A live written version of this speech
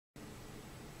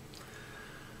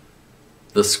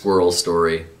The Squirrel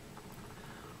Story.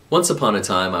 Once upon a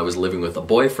time, I was living with a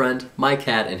boyfriend, my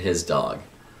cat, and his dog.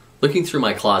 Looking through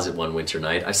my closet one winter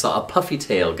night, I saw a puffy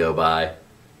tail go by.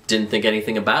 Didn't think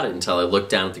anything about it until I looked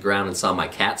down at the ground and saw my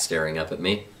cat staring up at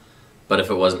me. But if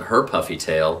it wasn't her puffy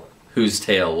tail, whose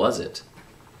tail was it?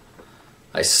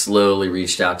 I slowly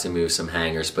reached out to move some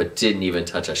hangers, but didn't even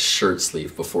touch a shirt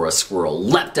sleeve before a squirrel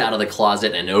leapt out of the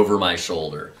closet and over my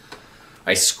shoulder.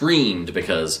 I screamed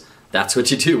because that's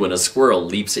what you do when a squirrel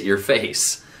leaps at your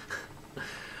face.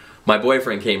 My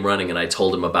boyfriend came running and I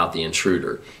told him about the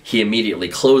intruder. He immediately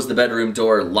closed the bedroom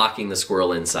door, locking the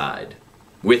squirrel inside.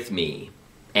 With me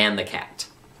and the cat,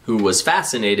 who was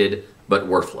fascinated but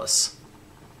worthless.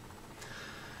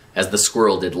 As the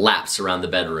squirrel did laps around the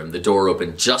bedroom, the door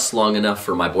opened just long enough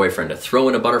for my boyfriend to throw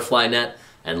in a butterfly net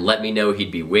and let me know he'd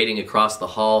be waiting across the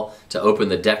hall to open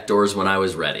the deck doors when I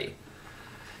was ready.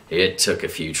 It took a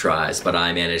few tries, but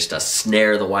I managed to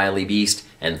snare the wily beast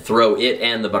and throw it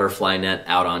and the butterfly net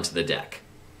out onto the deck.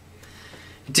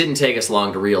 It didn't take us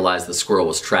long to realize the squirrel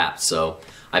was trapped, so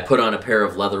I put on a pair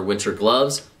of leather winter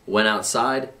gloves, went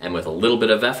outside, and with a little bit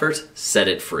of effort, set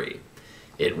it free.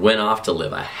 It went off to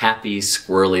live a happy,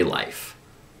 squirrely life.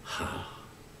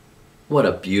 What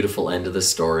a beautiful end to the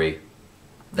story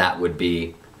that would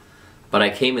be. But I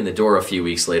came in the door a few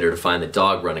weeks later to find the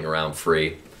dog running around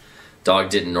free.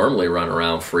 Dog didn't normally run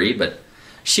around free, but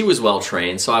she was well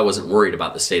trained, so I wasn't worried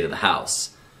about the state of the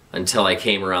house, until I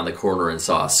came around the corner and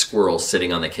saw a squirrel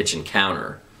sitting on the kitchen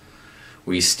counter.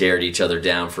 We stared each other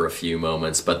down for a few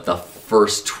moments, but the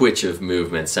first twitch of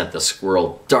movement sent the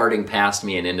squirrel darting past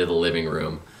me and into the living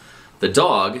room. The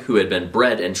dog, who had been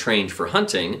bred and trained for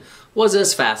hunting, was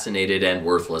as fascinated and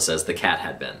worthless as the cat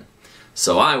had been.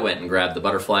 So I went and grabbed the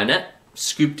butterfly net,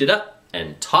 scooped it up,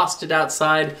 and tossed it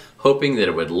outside, hoping that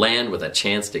it would land with a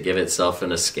chance to give itself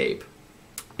an escape.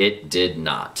 It did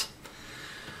not.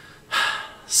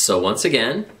 So once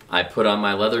again, I put on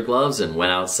my leather gloves and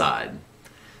went outside.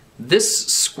 This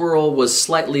squirrel was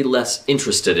slightly less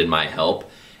interested in my help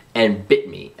and bit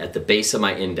me at the base of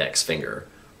my index finger,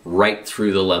 right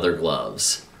through the leather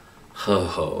gloves.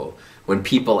 Ho-ho. When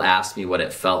people ask me what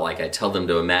it felt like, I tell them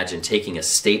to imagine taking a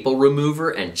staple remover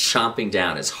and chomping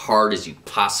down as hard as you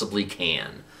possibly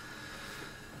can.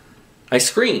 I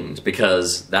screamed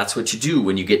because that's what you do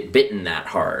when you get bitten that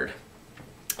hard.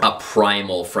 A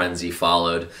primal frenzy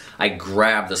followed. I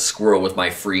grabbed the squirrel with my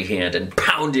free hand and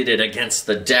pounded it against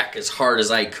the deck as hard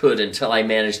as I could until I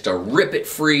managed to rip it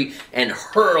free and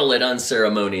hurl it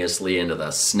unceremoniously into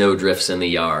the snowdrifts in the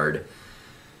yard.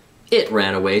 It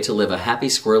ran away to live a happy,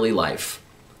 squirrely life.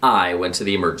 I went to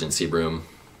the emergency room.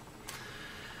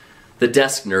 The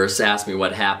desk nurse asked me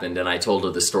what happened, and I told her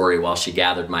the story while she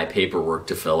gathered my paperwork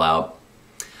to fill out.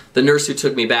 The nurse who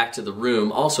took me back to the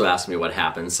room also asked me what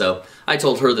happened, so I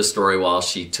told her the story while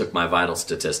she took my vital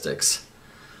statistics.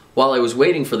 While I was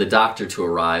waiting for the doctor to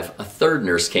arrive, a third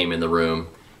nurse came in the room.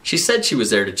 She said she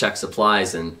was there to check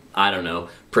supplies and, I don't know,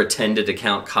 pretended to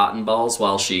count cotton balls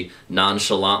while she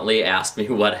nonchalantly asked me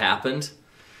what happened.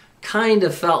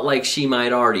 Kinda felt like she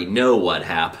might already know what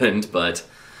happened, but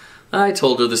I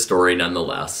told her the story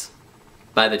nonetheless.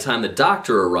 By the time the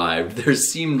doctor arrived, there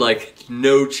seemed like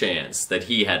no chance that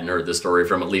he hadn't heard the story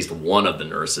from at least one of the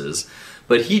nurses,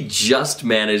 but he just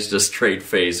managed a straight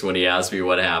face when he asked me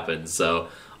what happened, so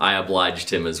I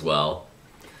obliged him as well.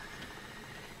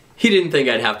 He didn't think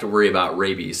I'd have to worry about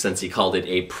rabies since he called it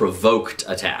a provoked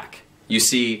attack. You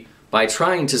see, by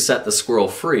trying to set the squirrel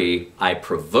free, I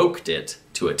provoked it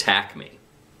to attack me.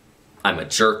 I'm a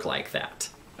jerk like that.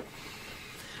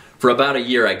 For about a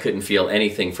year I couldn't feel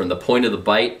anything from the point of the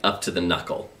bite up to the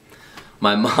knuckle.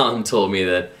 My mom told me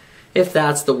that if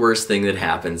that's the worst thing that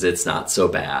happens, it's not so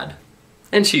bad.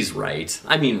 And she's right.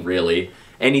 I mean, really,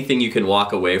 anything you can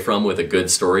walk away from with a good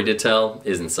story to tell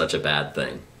isn't such a bad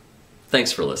thing.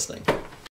 Thanks for listening.